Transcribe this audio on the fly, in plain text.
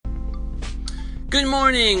Good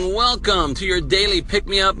morning. Welcome to your daily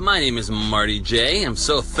pick-me-up. My name is Marty J. I'm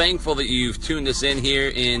so thankful that you've tuned us in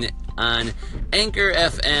here on Anchor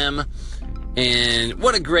FM. And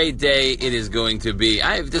what a great day it is going to be.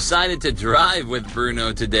 I've decided to drive with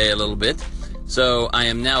Bruno today a little bit. So I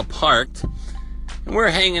am now parked. And we're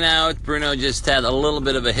hanging out. Bruno just had a little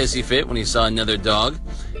bit of a hissy fit when he saw another dog.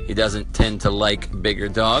 He doesn't tend to like bigger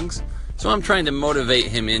dogs. So I'm trying to motivate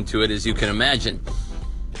him into it, as you can imagine.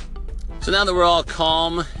 So now that we're all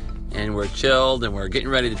calm and we're chilled and we're getting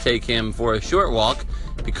ready to take him for a short walk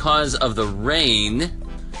because of the rain,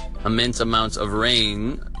 immense amounts of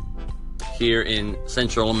rain here in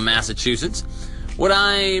central Massachusetts, what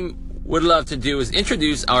I would love to do is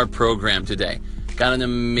introduce our program today. Got an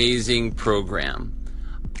amazing program.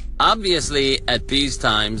 Obviously, at these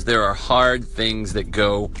times, there are hard things that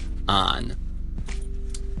go on.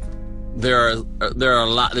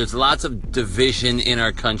 There's lots of division in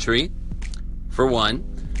our country, for one,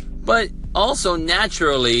 but also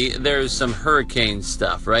naturally there's some hurricane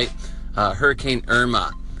stuff, right? Hurricane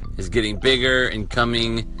Irma is getting bigger and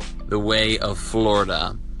coming the way of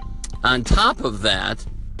Florida. On top of that,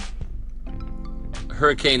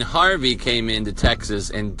 Hurricane Harvey came into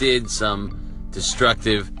Texas and did some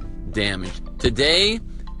destructive damage. Today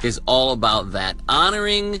is all about that,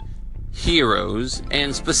 honoring heroes,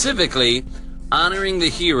 and specifically honoring the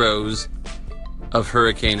heroes of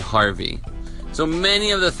Hurricane Harvey. So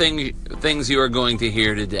many of the things you are going to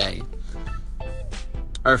hear today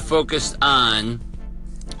are focused on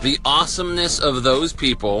the awesomeness of those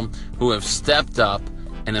people who have stepped up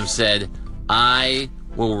and have said, I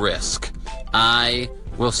will risk, I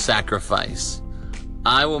will sacrifice,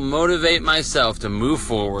 I will motivate myself to move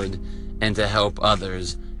forward and to help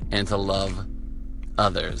others and to love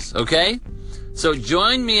others. Okay? So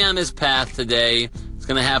join me on this path today. It's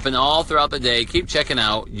going to happen all throughout the day. Keep checking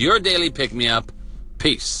out your daily pick-me-up.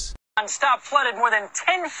 Peace. Non-stop flooded more than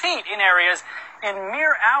 10 feet in areas in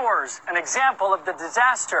mere hours. An example of the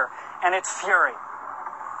disaster and its fury.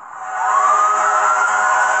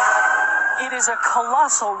 It is a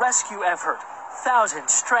colossal rescue effort.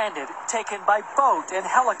 Thousands stranded, taken by boat and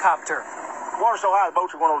helicopter. Water's so high, the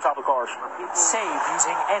boats are going over top of the cars. Saved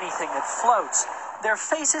using anything that floats. Their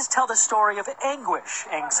faces tell the story of anguish,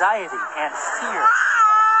 anxiety, and fear.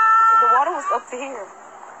 The water was up to here.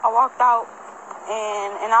 I walked out,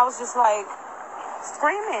 and I was just like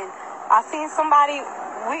screaming. I seen somebody,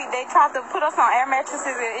 they tried to put us on air mattresses.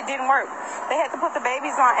 It didn't work. They had to put the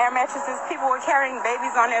babies on air mattresses. People were carrying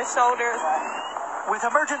babies on their shoulders. With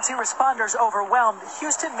emergency responders overwhelmed,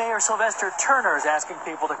 Houston Mayor Sylvester Turner is asking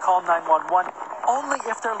people to call 911 only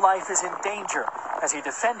if their life is in danger, as he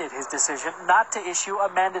defended his decision not to issue a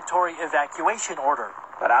mandatory evacuation order.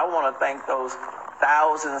 But I want to thank those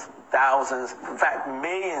thousands, in fact,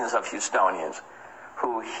 millions of Houstonians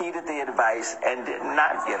who heeded the advice and did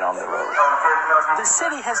not get on the road. The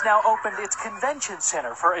city has now opened its convention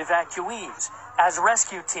center for evacuees as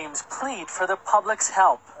rescue teams plead for the public's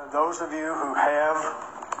help. Those of you who have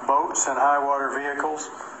boats and high water vehicles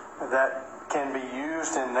that can be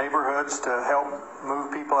used in neighborhoods to help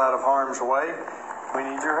move people out of harm's way, we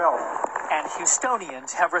need your help. And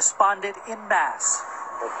Houstonians have responded en masse.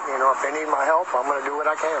 If they need my help, I'm going to do what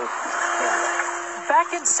I can.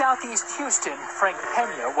 Back in southeast Houston, Frank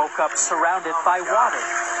Pena woke up surrounded by water.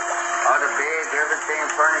 All the beds, everything,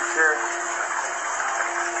 furniture,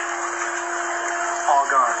 All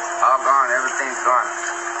gone. all gone, everything's gone.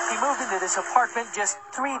 He moved into this apartment just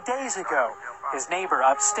 3 days ago. His neighbor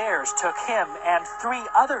upstairs took him and 3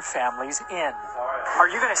 other families in. Are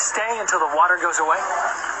you going to stay until the water goes away?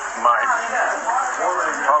 Might.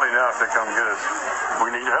 Probably now if they come get us.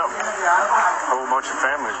 We need help. A whole bunch of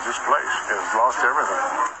families displaced. Have lost everything.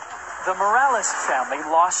 The Morales family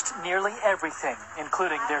lost nearly everything,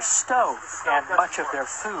 including their stove and much of their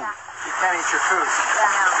food. You can't eat your food.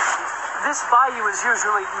 This bayou is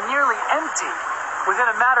usually nearly empty. Within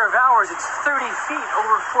a matter of hours, it's 30 feet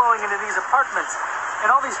overflowing into these apartments,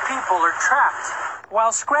 and all these people are trapped.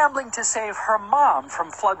 While scrambling to save her mom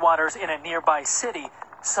from floodwaters in a nearby city,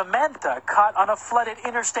 Samantha caught on a flooded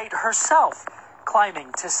interstate herself,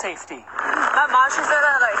 climbing to safety. My mom, she said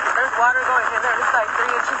that, there's water going in there. It's 3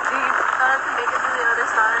 inches deep. I have to make it to the other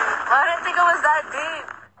side. I didn't think it was that deep.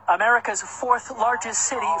 America's 4th largest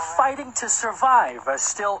city fighting to survive a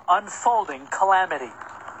still unfolding calamity.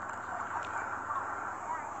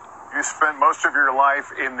 You spent most of your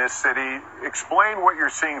life in this city. Explain what you're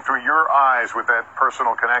seeing through your eyes with that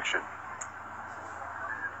personal connection.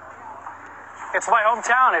 It's my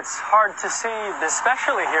hometown. It's hard to see,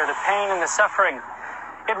 especially here, the pain and the suffering.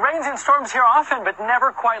 It rains and storms here often, but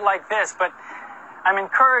never quite like this. But I'm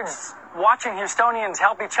encouraged watching Houstonians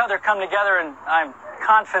help each other come together, and I'm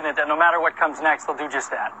confident that no matter what comes next, they'll do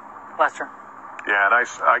just that. Lester? Yeah, and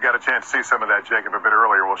I got a chance to see some of that, Jacob, a bit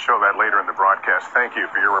earlier. We'll show that later in the broadcast. Thank you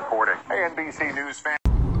for your reporting. Hey, NBC News fan.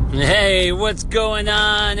 Hey, what's going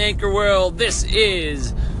on, Anchor World? This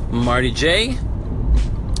is Marty J,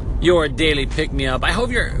 your daily pick-me-up. I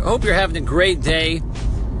hope you're having a great day.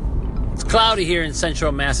 It's cloudy here in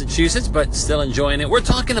central Massachusetts, but still enjoying it. We're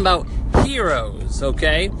talking about heroes,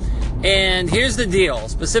 okay? And here's the deal,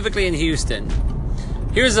 specifically in Houston.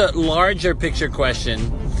 Here's a larger picture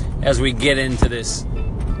question as we get into this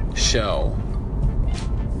show.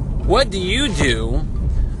 What do you do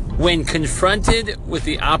when confronted with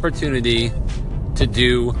the opportunity to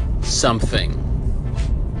do something?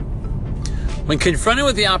 When confronted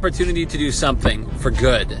with the opportunity to do something for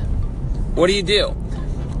good, what do you do?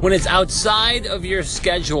 When it's outside of your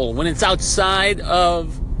schedule, when it's outside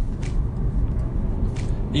of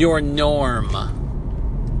your norm.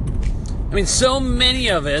 I mean, so many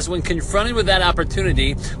of us, when confronted with that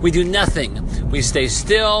opportunity, we do nothing. We stay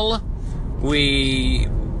still. We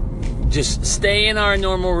just stay in our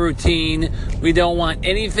normal routine. We don't want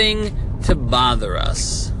anything to bother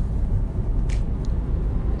us.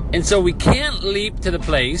 And so we can't leap to the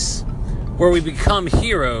place where we become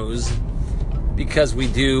heroes because we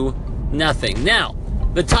do nothing. Now,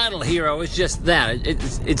 the title hero is just that.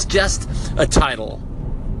 It's just a title.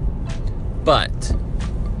 But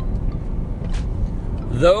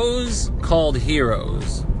those called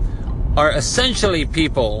heroes are essentially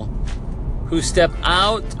people who step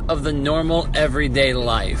out of the normal everyday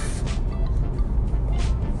life.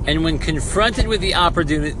 And when confronted with the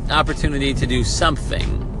opportunity to do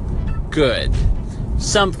something good,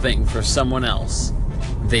 something for someone else,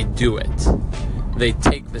 they do it. They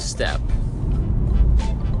take the step.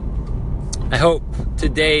 I hope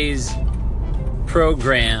today's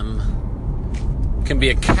program can be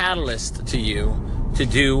a catalyst to you to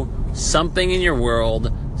do something in your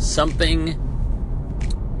world, something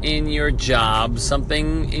in your job,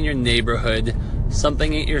 something in your neighborhood,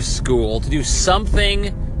 something at your school, to do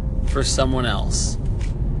something for someone else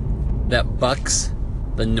that bucks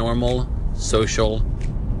the normal social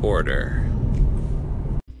order.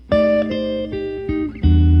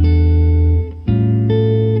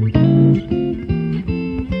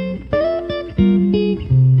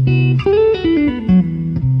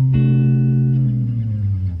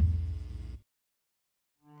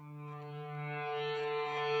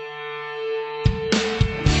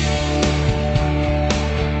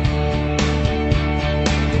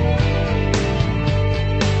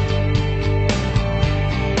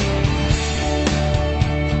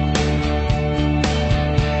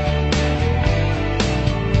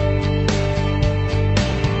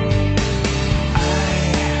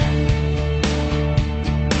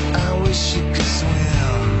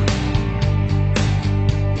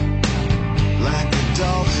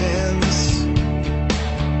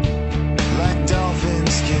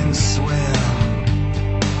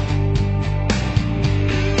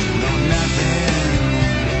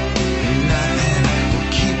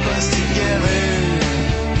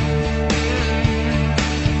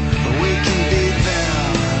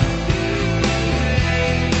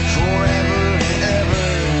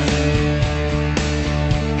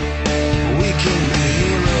 We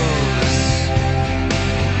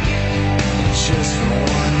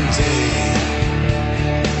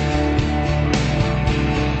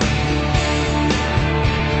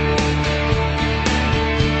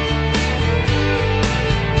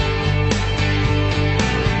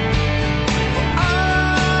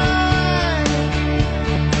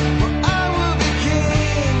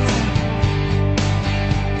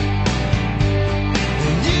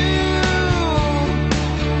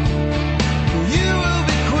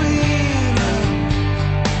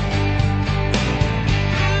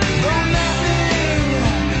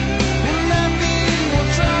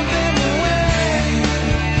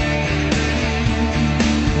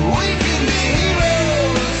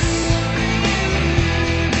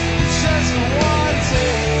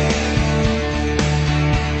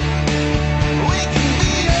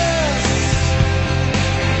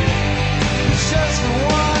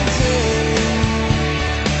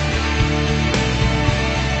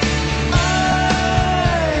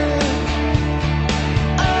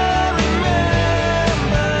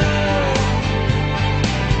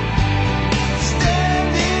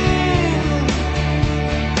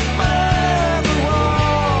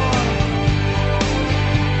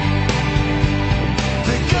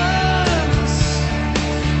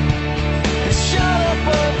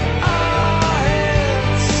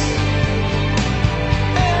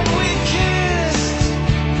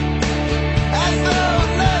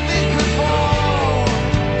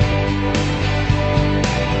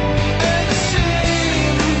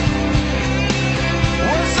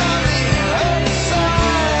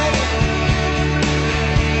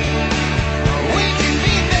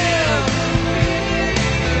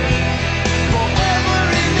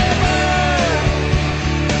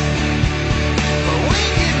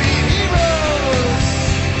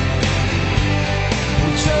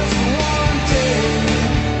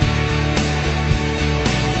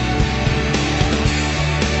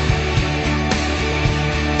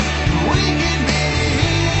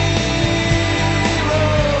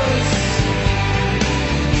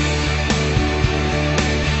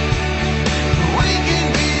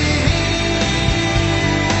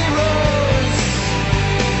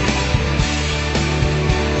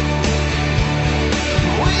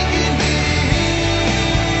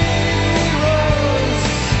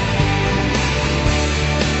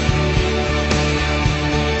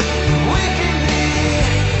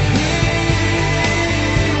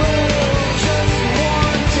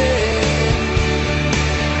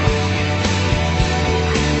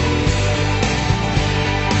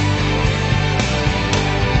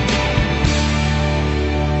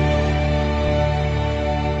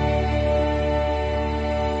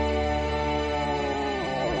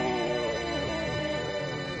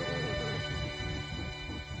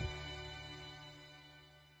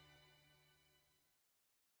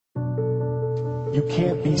You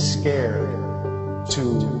can't be scared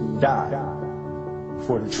to die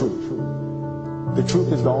for the truth. The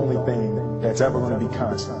truth is the only thing that's ever going to be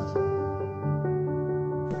constant.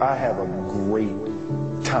 I have a great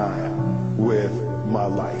time with my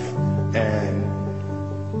life, and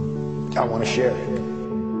I want to share it.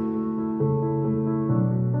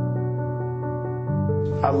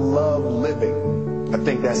 I love living. I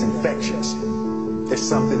think that's infectious. It's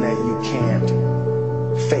something that you can't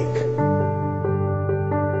fake.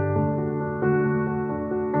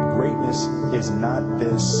 Greatness is not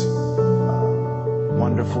this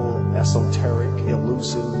wonderful, esoteric,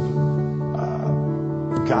 elusive,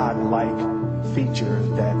 God-like feature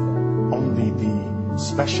that only the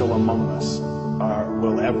special among us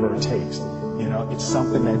will ever taste. You know, it's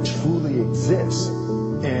something that truly exists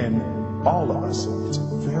in all of us. It's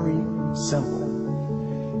very simple.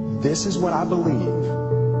 This is what I believe,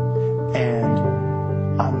 and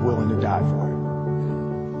I'm willing to die for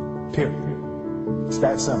it. Period. It's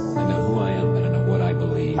that simple. I know who I am, and I know what I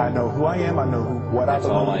believe. I know who I am, I know what I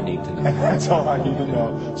believe. That's all I need to know. And that's all I need to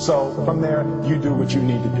know. So from there, you do what you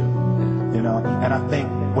need to do. You know, and I think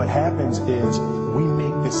what happens is we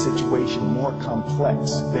make this situation more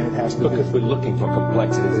complex than it has to be. Because we're looking for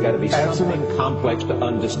complexity. There's got to be something complex to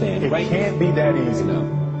understand. It can't be that easy. No.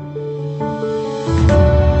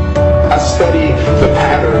 I study the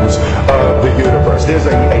patterns of the universe. There's a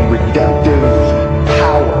redemptive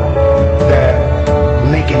power that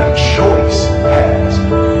making a choice has,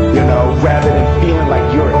 you know, rather than feeling like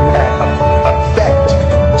you're at effect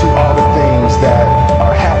to all the things that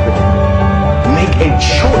are happening. Make a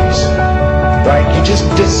choice, right? You just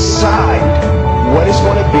decide what it's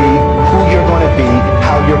going to be, who you're going to be,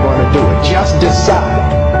 how you're going to do it. Just decide.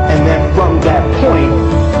 And then from that point,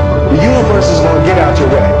 the universe is going to get out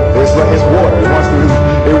your way. It's water.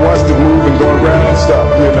 It wants to move and go around and stuff,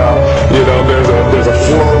 you know. You know, there's a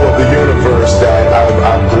flow of the universe that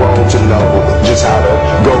I've grown to know just how to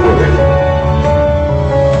go with it.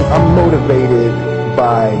 I'm motivated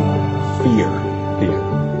by fear. Fear.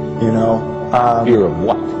 You know. Fear of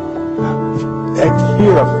what?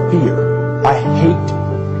 Fear of fear. I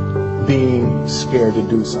hate being scared to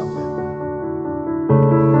do something.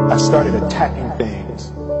 I started attacking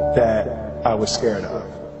things that I was scared of.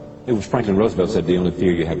 It was Franklin Roosevelt said the only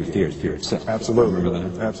fear you have is fear itself. Absolutely. Remember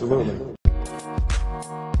that? Absolutely.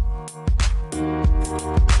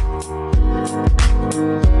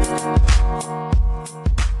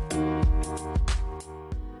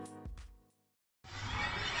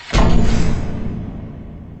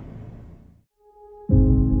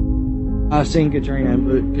 I've seen Katrina,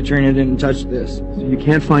 but Katrina didn't touch this. So you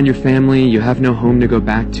can't find your family, you have no home to go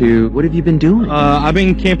back to. What have you been doing? I've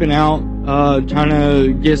been camping out, trying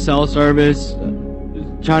to get cell service,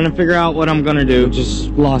 trying to figure out what I'm gonna do. Just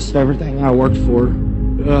lost everything I worked for,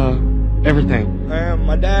 everything.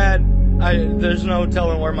 My dad, there's no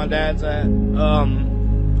telling where my dad's at.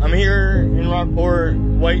 I'm here in Rockport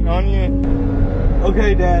waiting on you.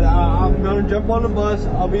 Okay, Dad, I'm gonna jump on the bus.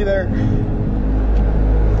 I'll be there.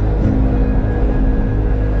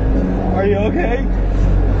 Are you okay?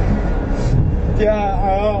 Yeah,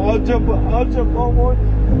 I'll jump on one.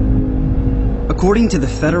 According to the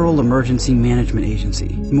Federal Emergency Management Agency,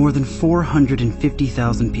 more than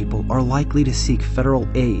 450,000 people are likely to seek federal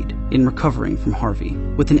aid in recovering from Harvey,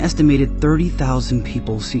 with an estimated 30,000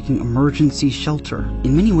 people seeking emergency shelter.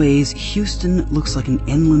 In many ways, Houston looks like an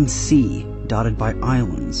inland sea dotted by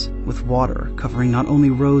islands, with water covering not only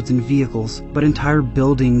roads and vehicles, but entire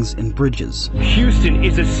buildings and bridges. Houston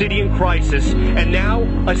is a city in crisis, and now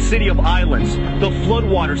a city of islands. The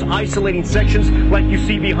floodwaters isolating sections like you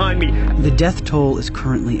see behind me. The death toll is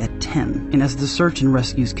currently at 10, and as the search and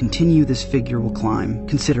rescues continue, this figure will climb,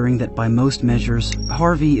 considering that by most measures,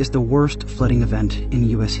 Harvey is the worst flooding event in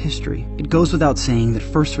U.S. history. It goes without saying that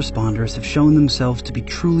first responders have shown themselves to be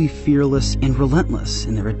truly fearless and relentless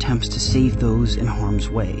in their attempts to save those in harm's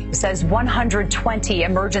way. Says 120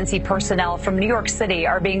 emergency personnel from New York City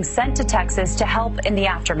are being sent to Texas to help in the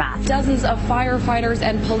aftermath. Dozens of firefighters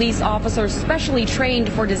and police officers specially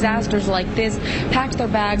trained for disasters like this packed their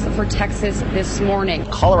bags for Texas this morning.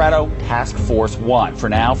 Colorado Task Force 1. For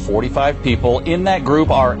now, 45 people. In that group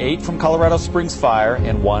are 8 from Colorado Springs Fire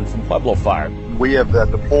and 1 from Pueblo Fire. We have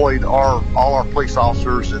deployed all our police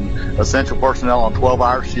officers and essential personnel on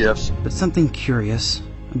 12-hour shifts. But something curious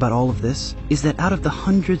about all of this is that out of the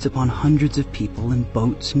hundreds upon hundreds of people in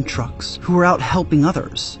boats and trucks who were out helping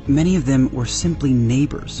others, many of them were simply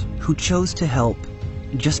neighbors who chose to help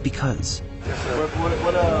just because.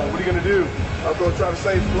 What are you gonna do? I'm gonna try to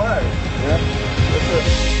save the flag. Yeah. That's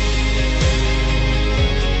it.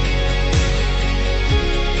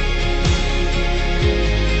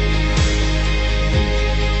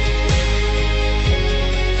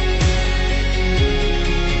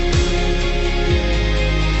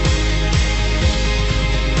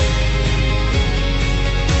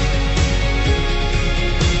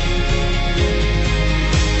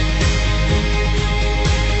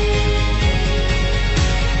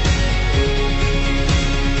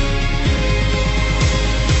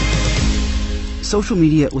 Social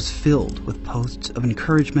media was filled with posts of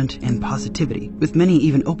encouragement and positivity, with many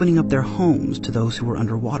even opening up their homes to those who were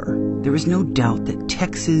underwater. There is no doubt that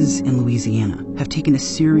Texas and Louisiana have taken a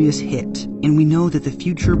serious hit, and we know that the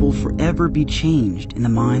future will forever be changed in the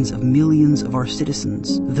minds of millions of our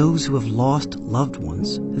citizens. Those who have lost loved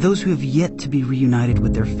ones, those who have yet to be reunited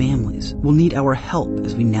with their families, will need our help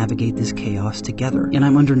as we navigate this chaos together. And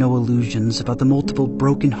I'm under no illusions about the multiple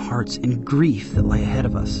broken hearts and grief that lie ahead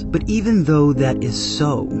of us. But even though that is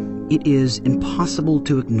so, it is impossible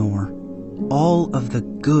to ignore all of the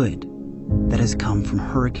good that has come from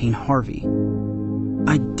Hurricane Harvey.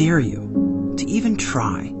 I dare you to even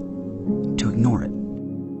try to ignore it.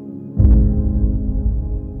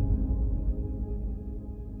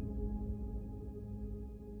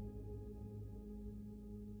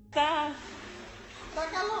 Está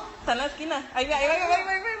en la esquina. Ahí ve.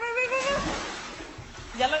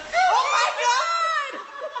 Ya lo... ¡Oh, my God!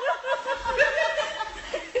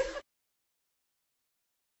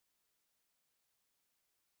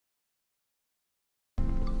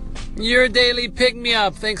 Your daily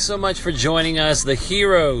pick-me-up. Thanks so much for joining us, the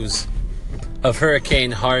heroes of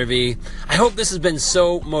Hurricane Harvey. I hope this has been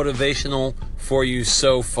so motivational for you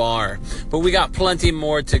so far. But we got plenty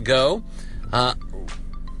more to go.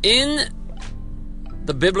 In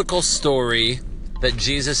the biblical story that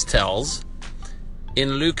Jesus tells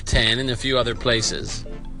in Luke 10 and a few other places,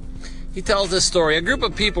 he tells this story. A group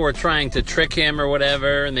of people were trying to trick him or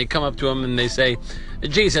whatever, and they come up to him and they say,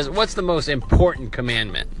 Jesus, what's the most important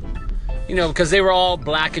commandment? You know, because they were all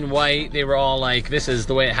black and white. They were all like, this is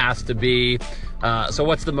the way it has to be. So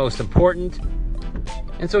what's the most important?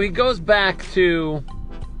 And so he goes back to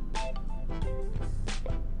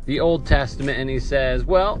the Old Testament and he says,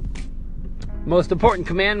 well, most important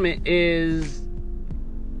commandment is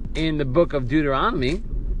in the book of Deuteronomy,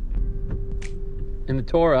 in the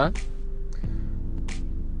Torah,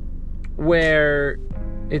 where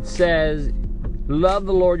it says, love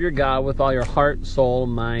the Lord your God with all your heart, soul,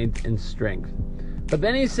 mind, and strength. But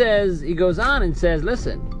then he goes on and says,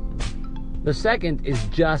 listen, the second is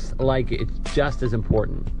just like it. It's just as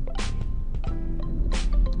important.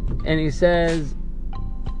 And he says,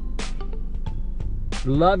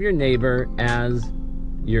 love your neighbor as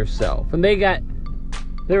yourself. And they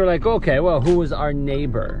were like, okay, well, who was our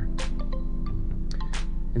neighbor?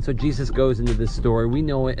 And so Jesus goes into this story. We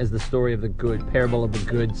know it as the story of the parable of the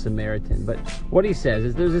Good Samaritan. But what he says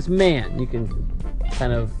is there's this man. You can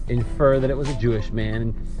kind of infer that it was a Jewish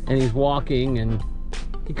man. And he's walking and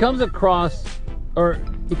he comes across a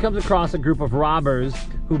group of robbers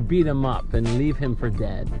who beat him up and leave him for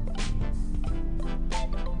dead.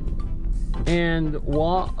 And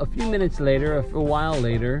a few minutes later, a while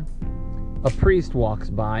later, a priest walks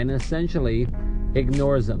by and essentially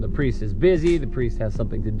ignores them. The priest is busy. The priest has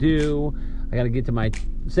something to do. I got to get to my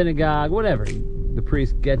synagogue, whatever. The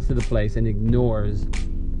priest gets to the place and ignores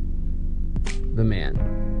the man.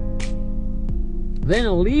 Then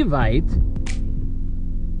a Levite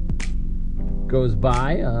goes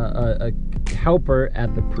by, a helper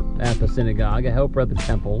at the synagogue, a helper at the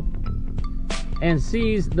temple, and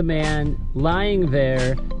sees the man lying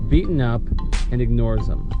there, beaten up, and ignores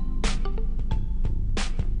him.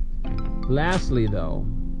 Lastly, though,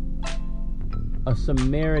 a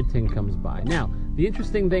Samaritan comes by. Now, the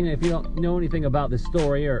interesting thing, if you don't know anything about this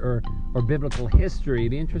story or biblical history,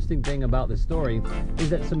 the interesting thing about this story is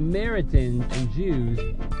that Samaritans and Jews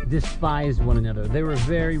despised one another. They were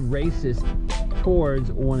very racist towards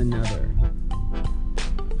one another.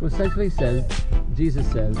 So essentially Jesus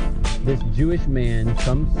says, this Jewish man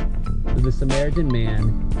comes to the Samaritan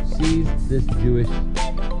man, sees this Jewish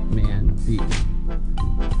man beaten.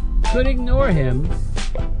 Could ignore him,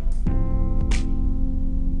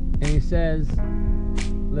 and he says,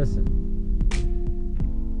 listen.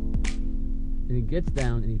 And he gets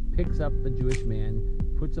down and he picks up the Jewish man,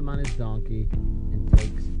 puts him on his donkey, and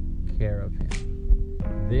takes care of him.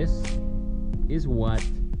 This is what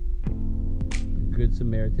the Good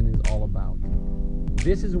Samaritan is all about.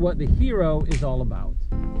 This is what the hero is all about.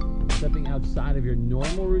 Stepping outside of your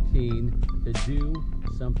normal routine to do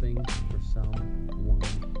something for someone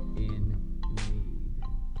in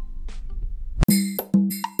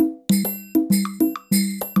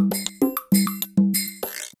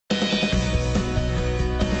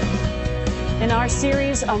In our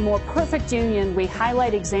series, A More Perfect Union, we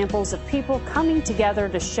highlight examples of people coming together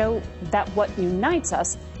to show that what unites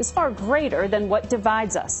us is far greater than what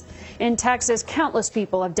divides us. In Texas, countless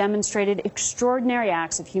people have demonstrated extraordinary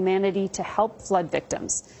acts of humanity to help flood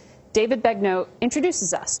victims. David Begnaud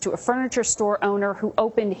introduces us to a furniture store owner who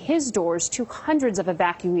opened his doors to hundreds of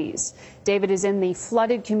evacuees. David is in the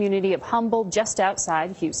flooded community of Humboldt, just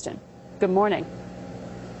outside Houston. Good morning.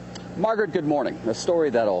 Margaret, good morning. A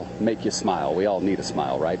story that'll make you smile. We all need a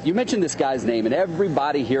smile, right? You mentioned this guy's name, and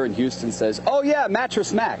everybody here in Houston says, oh, yeah,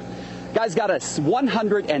 Mattress Mac. Guy's got a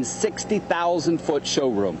 160,000-foot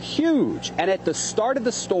showroom. Huge. And at the start of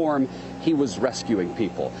the storm, he was rescuing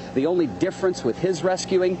people. The only difference with his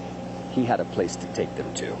rescuing, he had a place to take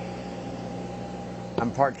them to.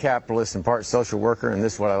 I'm part capitalist and part social worker, and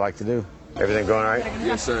this is what I like to do. Everything going all right?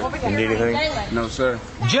 Yes, sir. You need anything? No, sir.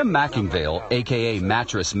 Jim McIngvale, a.k.a.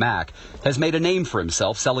 Mattress Mac, has made a name for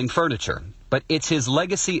himself selling furniture. But it's his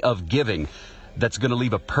legacy of giving that's going to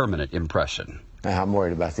leave a permanent impression. I'm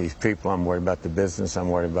worried about these people. I'm worried about the business. I'm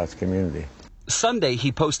worried about the community. Sunday,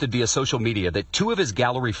 he posted via social media that 2 of his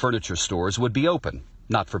gallery furniture stores would be open,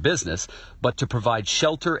 not for business, but to provide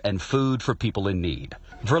shelter and food for people in need.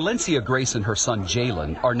 Valencia Grace and her son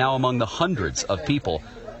Jalen are now among the hundreds of people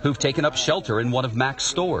who've taken up shelter in one of Mac's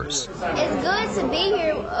stores. It's good to be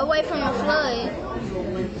here away from the flood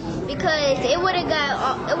because it would have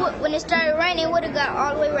got, when it started raining, it would have got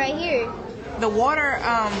all the way right here. The water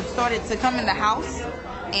started to come in the house,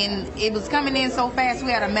 and it was coming in so fast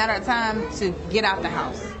we had a matter of time to get out the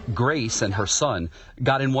house. Grace and her son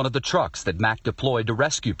got in one of the trucks that Mac deployed to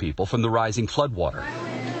rescue people from the rising floodwater.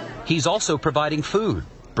 He's also providing food,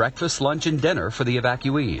 breakfast, lunch, and dinner for the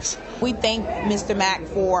evacuees. We thank Mr. Mac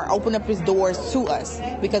for opening up his doors to us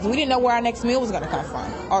because we didn't know where our next meal was going to come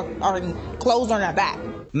from, or clothes on our back.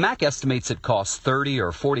 Mac estimates it costs $30,000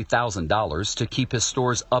 or $40,000 to keep his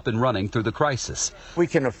stores up and running through the crisis. We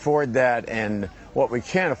can afford that, and what we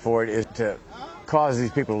can't afford is to cause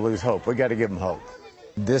these people to lose hope. We got to give them hope.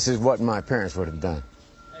 This is what my parents would have done.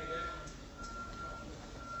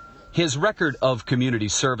 His record of community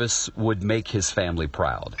service would make his family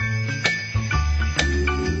proud.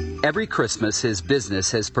 Every Christmas, his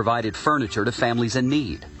business has provided furniture to families in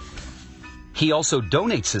need. He also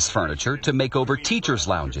donates his furniture to make over teachers'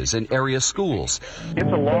 lounges in area schools.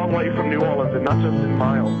 It's a long way from New Orleans, and not just in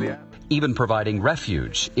miles. Yeah. Even providing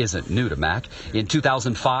refuge isn't new to Mac. In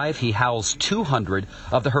 2005, he housed 200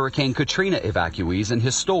 of the Hurricane Katrina evacuees in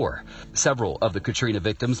his store. Several of the Katrina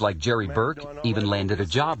victims, like Jerry Burke, even landed a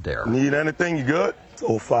job there. Need anything, you good?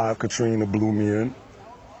 05 Katrina blew me in.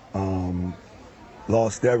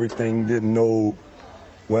 Lost everything, didn't know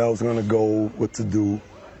where I was going to go, what to do.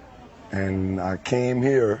 And I came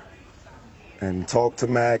here and talked to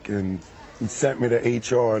Mac, and he sent me to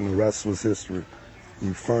HR, and the rest was history.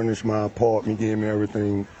 He furnished my apartment, gave me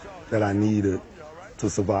everything that I needed to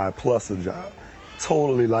survive, plus a job.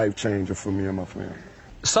 Totally life-changer for me and my family.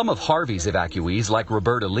 Some of Harvey's evacuees, like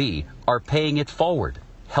Roberta Lee, are paying it forward,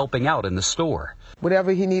 helping out in the store.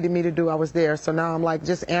 Whatever he needed me to do, I was there. So now I'm like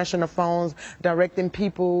just answering the phones, directing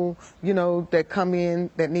people, you know, that come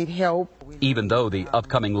in that need help. Even though the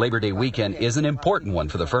upcoming Labor Day weekend is an important one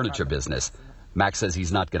for the furniture business, Mac says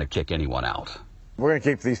he's not going to kick anyone out. We're going to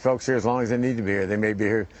keep these folks here as long as they need to be here. They may be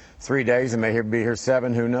here 3 days, they may be here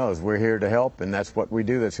 7, who knows. We're here to help, and that's what we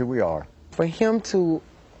do. That's who we are. For him to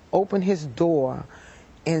open his door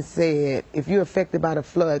and said, if you're affected by the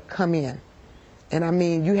flood, come in. And I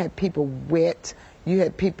mean, you had people wet, you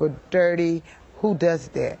had people dirty. Who does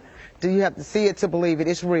that? Do you have to see it to believe it?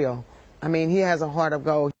 It's real. I mean, he has a heart of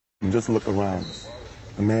gold. Just look around.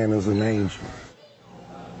 The man is an angel.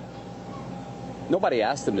 Nobody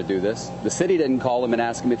asked him to do this. The city didn't call him and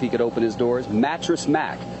ask him if he could open his doors. Mattress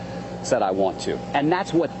Mac said, I want to. And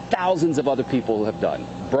that's what thousands of other people have done.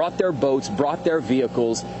 Brought their boats, brought their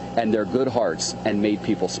vehicles, and their good hearts, and made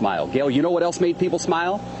people smile. Gail, you know what else made people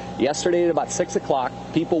smile? Yesterday at about 6 o'clock,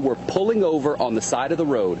 people were pulling over on the side of the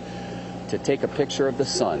road to take a picture of the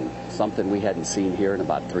sun, something we hadn't seen here in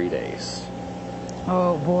about 3 days.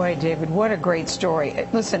 Oh, boy, David, what a great story.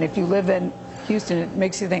 Listen, if you live in Houston, it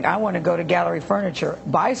makes you think, I want to go to Gallery Furniture,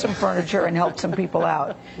 buy some furniture, and help some people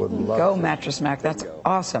out. Go, Mattress Mac. That's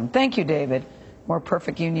awesome. Thank you, David. More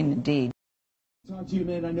perfect union indeed. Talk to you,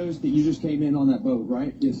 man. I noticed that you just came in on that boat,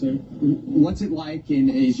 right? Yes, sir. What's it like,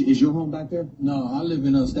 and is your home back there? No, I live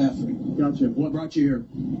in Stafford. Gotcha. What brought you here?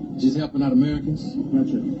 Just helping out Americans.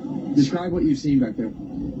 Gotcha. Describe what you've seen back there.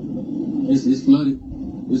 It's flooded.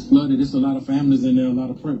 It's flooded. There's a lot of families in there, a lot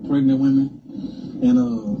of pregnant women,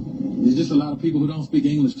 and there's just a lot of people who don't speak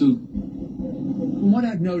English, too. From what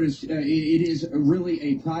I've noticed, it is really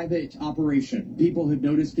a private operation. People have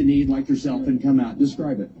noticed the need, like yourself, and come out.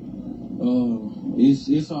 Describe it.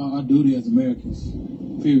 It's our duty as Americans,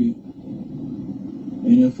 period.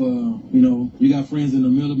 And if, you got friends in the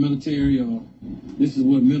military, or this is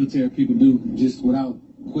what military people do, just without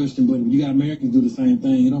question, but you got Americans do the same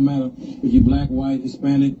thing. It don't matter if you're black, white,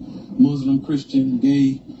 Hispanic, Muslim, Christian,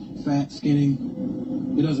 gay, fat, skinny.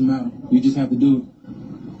 It doesn't matter. You just have to do it.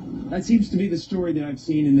 That seems to be the story that I've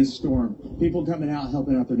seen in this storm. People coming out,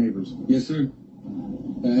 helping out their neighbors. Yes, sir.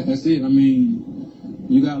 That's it. I mean,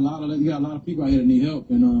 you got a lot of people out here that need help,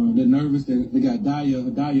 and they're nervous. They got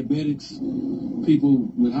diabetics, people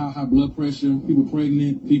with high blood pressure, people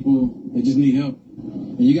pregnant, people that just need help.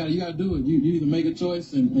 And you gotta do it. You either make a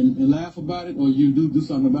choice and laugh about it, or you do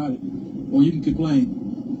something about it, or you can complain.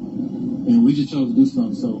 And we just chose to do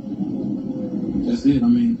something. So that's it. I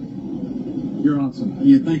mean. You're awesome.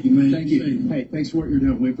 Yeah, thank you, man. Thank you. Hey, thanks for what you're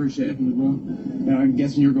doing. We appreciate it, bro. I'm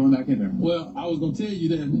guessing you're going back in there. Well, I was going to tell you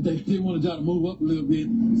that they wanted y'all to move up a little bit.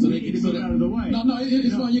 So they get out of the way. No,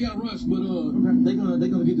 it's fine. You got to rush. But okay. They're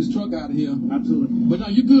gonna get this truck out of here. Absolutely. But no,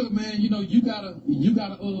 you good, man. You know, you gotta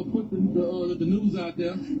put the news out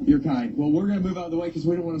there. You're kind. Well, we're going to move out of the way because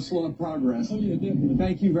we don't want to slow up progress. Oh, yeah, definitely.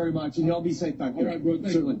 Thank you very much. And y'all be safe back there. All right, bro.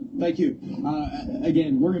 Certainly. Thank you.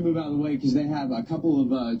 Again, we're going to move out of the way because they have a couple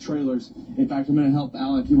of trailers. In fact, I'm going to help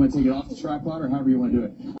Alan if you want to take it off the tripod or however you want to do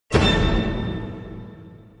it.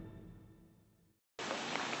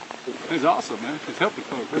 It's awesome, man. It's helping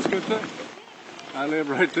folks. That's a good thing. I live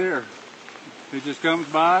right there. He just comes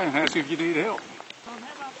by and asks if you need help.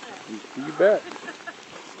 You bet.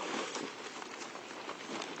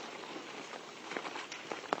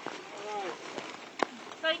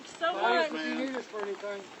 Thanks so much. If you need us for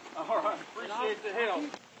anything. All right. Appreciate the help.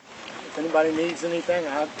 If anybody needs anything,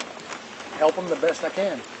 I help them the best I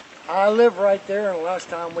can. I live right there, and the last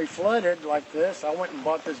time we flooded like this, I went and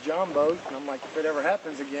bought this John boat, and I'm like, if it ever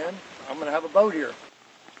happens again, I'm going to have a boat here.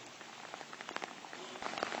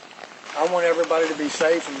 I want everybody to be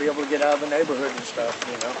safe and be able to get out of the neighborhood and stuff,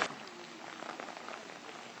 you know.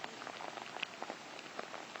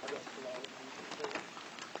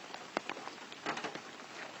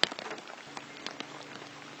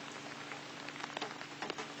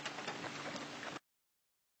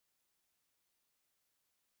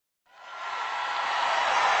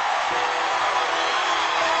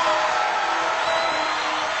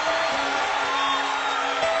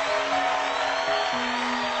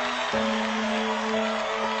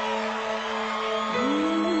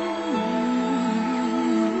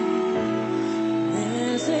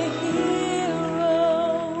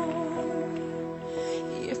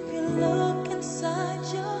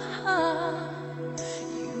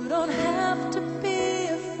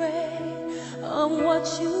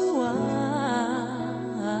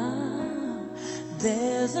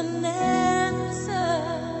 There's an answer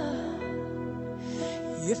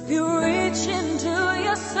if you reach into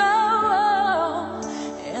your soul,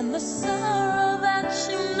 and the sorrow that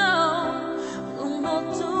you know will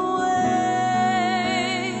melt away.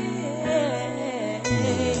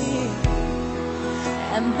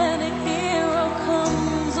 And then a hero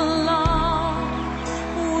comes along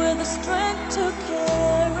with the strength to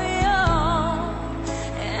carry on,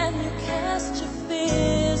 and you cast your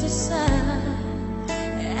fears aside.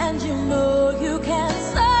 And you know you can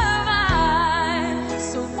survive.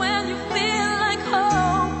 So when you feel like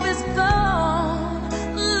hope is gone,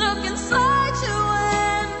 look inside you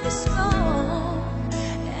and be strong,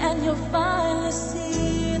 and you'll finally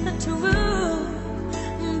see the truth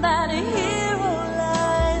that a hero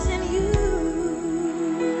lies in you.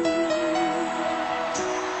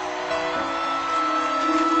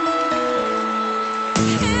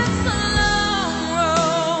 It's a long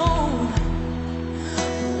road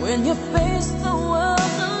when you face the world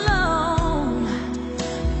alone.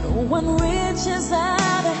 No one reaches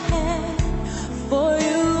out a hand for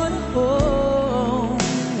you to hold.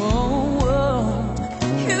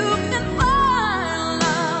 You can find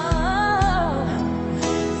love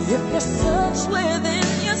if you search within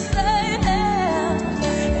yourself,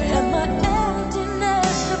 and the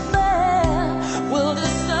emptiness you bear will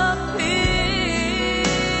disappear.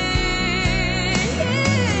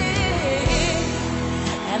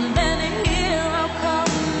 And then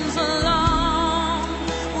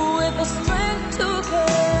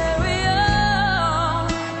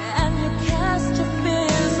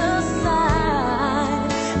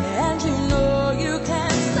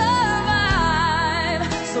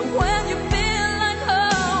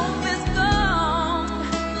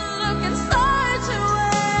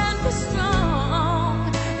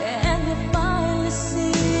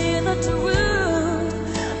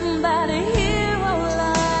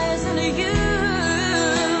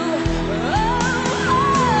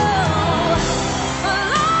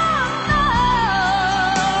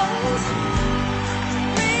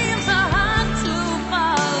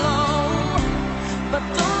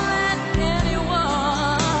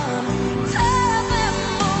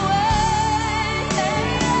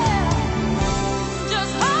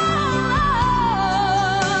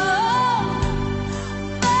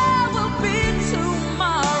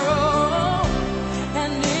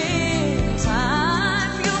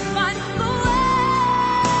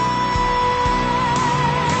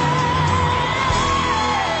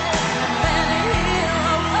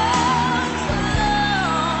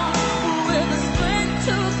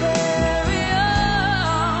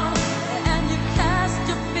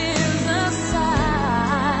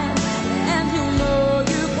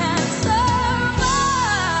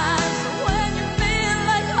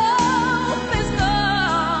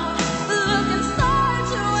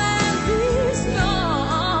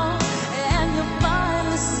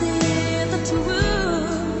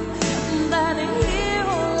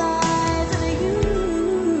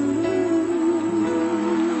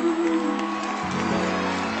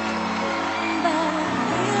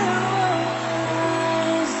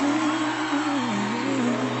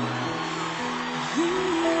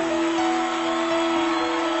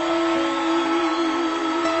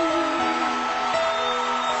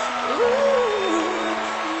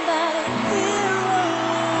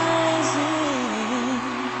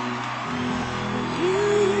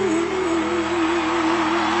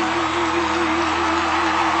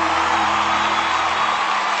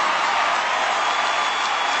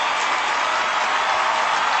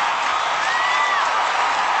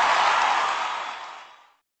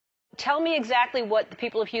Tell me exactly what the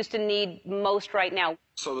people of Houston need most right now.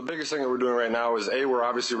 So the biggest thing that we're doing right now is, A, we're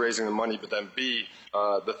obviously raising the money, but then B,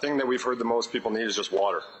 the thing that we've heard the most people need is just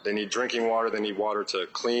water. They need drinking water, they need water to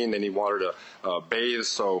clean, they need water to bathe.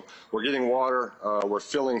 So we're getting water, we're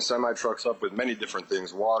filling semi-trucks up with many different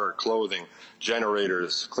things: water, clothing,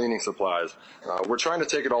 generators, cleaning supplies. We're trying to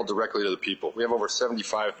take it all directly to the people. We have over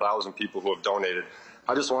 75,000 people who have donated.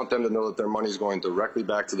 I just want them to know that their money is going directly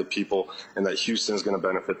back to the people and that Houston is going to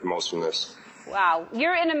benefit the most from this. Wow,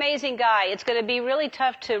 you're an amazing guy. It's going to be really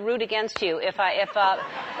tough to root against you if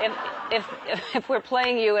we're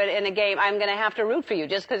playing you in a game. I'm going to have to root for you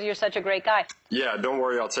just because you're such a great guy. Yeah, don't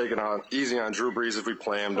worry. I'll take it on easy on Drew Brees if we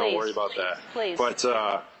play him. Don't worry about that. Please. But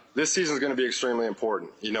this season is going to be extremely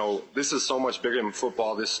important. You know, this is so much bigger than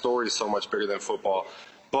football. This story is so much bigger than football.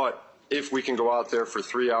 But if we can go out there for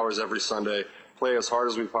 3 hours every Sunday, play as hard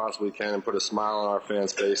as we possibly can, and put a smile on our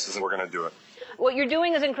fans' faces, and we're going to do it. What you're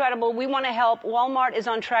doing is incredible. We want to help. Walmart is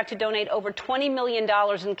on track to donate over $20 million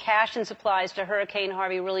in cash and supplies to Hurricane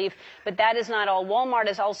Harvey relief. But that is not all. Walmart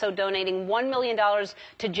is also donating $1 million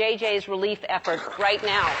to JJ's relief effort right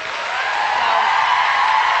now.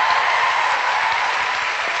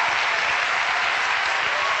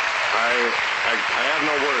 I have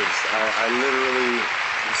no words. I literally,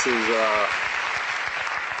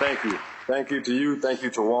 thank you. Thank you to you. Thank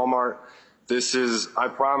you to Walmart. I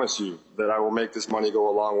promise you that I will make this money go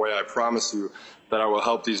a long way. I promise you that I will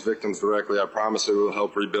help these victims directly. I promise it will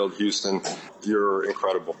help rebuild Houston. You're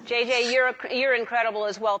incredible. JJ, you're incredible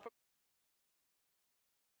as well.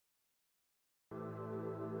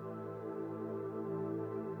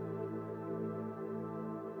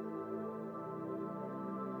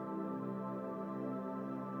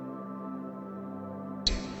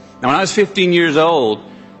 Now, when I was 15 years old,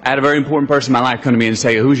 I had a very important person in my life come to me and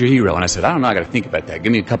say, "Who's your hero?" And I said, "I don't know, I got to think about that.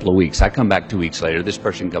 Give me a couple of weeks." I come back 2 weeks later. This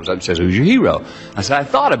person comes up and says, "Who's your hero?" I said, "I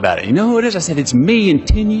thought about it. You know who it is?" I said, "It's me in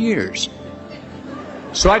 10 years.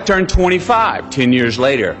 So I turned 25 10 years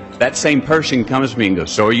later. That same person comes to me and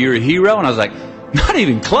goes, "So are you a hero?" And I was like, "Not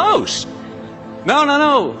even close.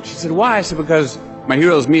 No. She said, "Why?" I said, "Because my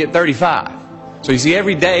hero is me at 35. So you see,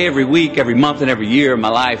 every day, every week, every month, and every year of my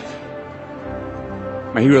life,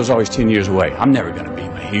 my hero's always 10 years away. I'm never going to be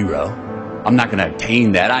my hero. I'm not going to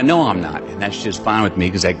attain that. I know I'm not. And that's just fine with me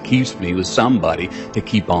because that keeps me with somebody to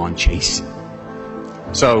keep on chasing."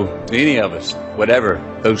 So, to any of us, whatever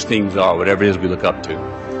those things are, whatever it is we look up to,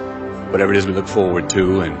 whatever it is we look forward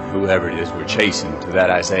to, and whoever it is we're chasing, to that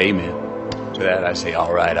I say amen. To that I say,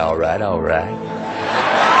 all right. To that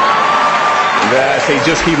I say,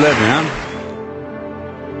 just keep living, huh?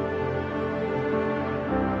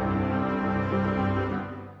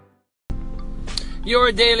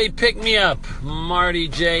 Your daily pick-me-up, Marty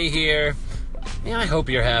J here. Yeah, I hope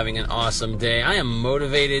you're having an awesome day. I am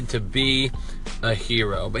motivated to be a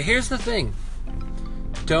hero. But here's the thing.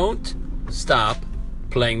 Don't stop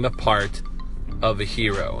playing the part of a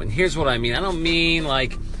hero. And here's what I mean. I don't mean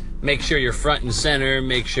like make sure you're front and center,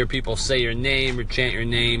 make sure people say your name or chant your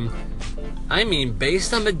name. I mean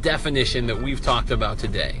based on the definition that we've talked about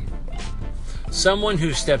today. Someone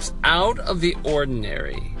who steps out of the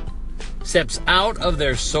ordinary, steps out of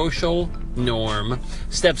their social norm,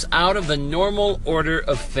 steps out of the normal order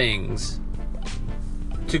of things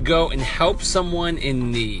to go and help someone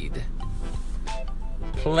in need.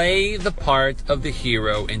 Play the part of the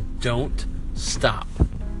hero and don't stop.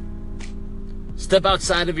 Step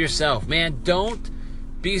outside of yourself. Man, don't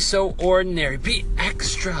be so ordinary. Be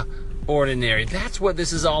extraordinary. That's what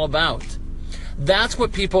this is all about. That's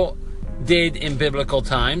what people did in biblical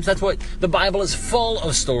times. That's what the Bible is full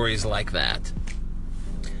of, stories like that.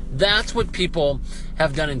 That's what people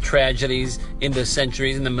have done in tragedies in the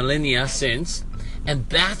centuries, in the millennia since, and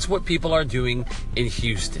that's what people are doing in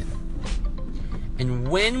Houston. And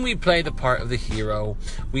when we play the part of the hero,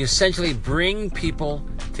 we essentially bring people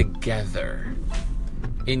together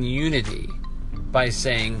in unity by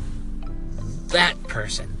saying, that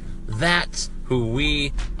person, that's who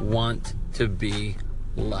we want to be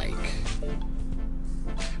like.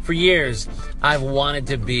 For years, I've wanted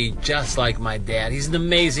to be just like my dad. He's an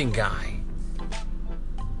amazing guy.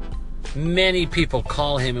 Many people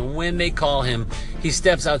call him, and when they call him, he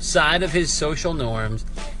steps outside of his social norms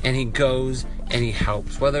and he goes and he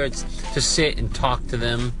helps. Whether it's to sit and talk to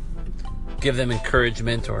them, give them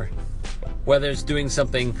encouragement, or whether it's doing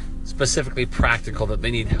something specifically practical that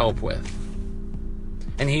they need help with.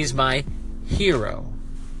 And he's my hero.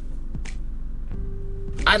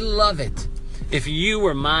 I'd love it if you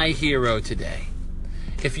were my hero today.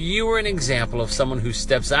 If you were an example of someone who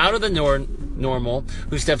steps out of the normal,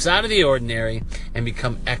 who steps out of the ordinary and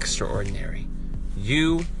become extraordinary.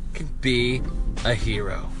 You can be a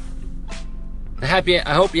hero. I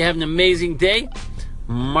hope you have an amazing day.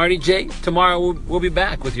 Marty J. Tomorrow we'll be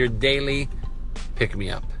back with your daily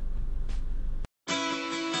pick-me-up.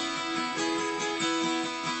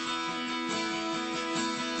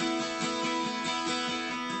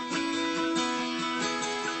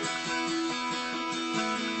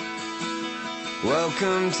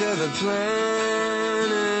 Welcome to the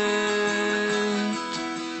planet.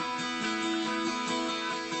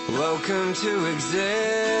 Welcome to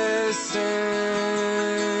existence.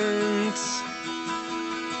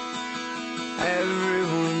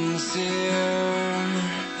 Everyone's here.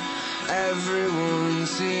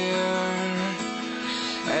 Everyone's here.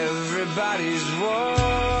 Everybody's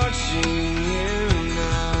watching you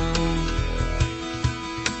now.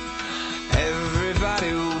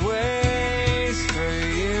 Everybody waits for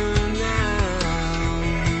you now.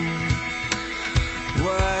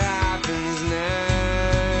 What happens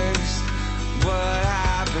next? What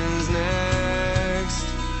happens next?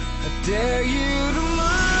 I dare you to move.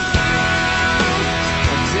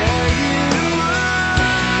 I dare you to move.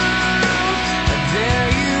 I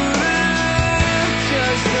dare you to lift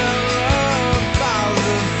yourself up off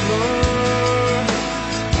the floor.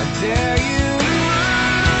 I dare you to move.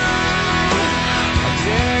 I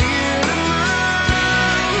dare you to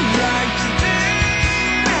move like today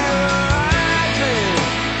never happened.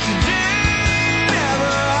 Today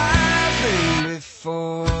never happened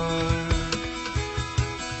before.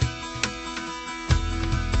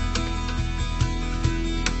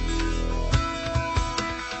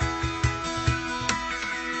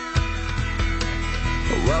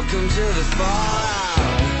 Welcome to the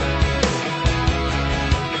fallout.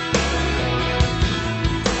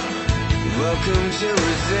 Welcome to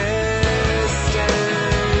resistance.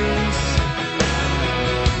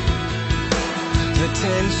 The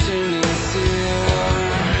tension is here.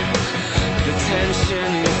 The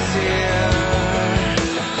tension is here.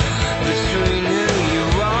 Between who you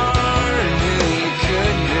are and who you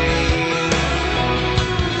could be.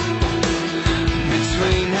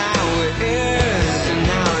 Between how it is and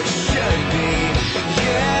how it should be.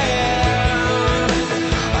 Yeah,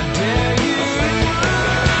 I dare you to move.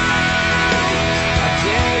 I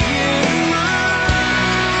dare you to move.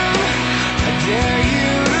 I dare you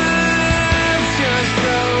to lift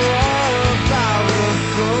yourself up out of the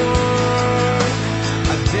floor.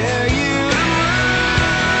 I dare you to move.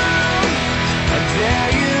 I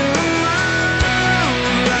dare you to move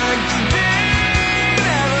like today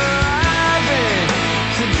never happened.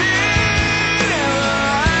 Today never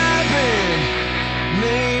happened.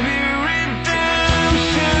 Maybe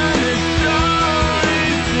redemption is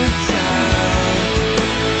always the time.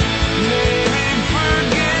 Maybe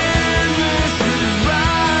forgiveness is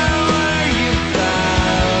right where you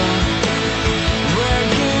found. Where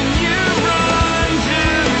can you run to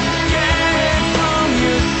escape from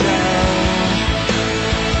yourself?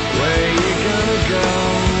 Where you gonna go?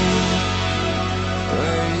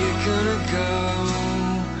 Where you gonna go?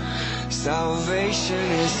 Salvation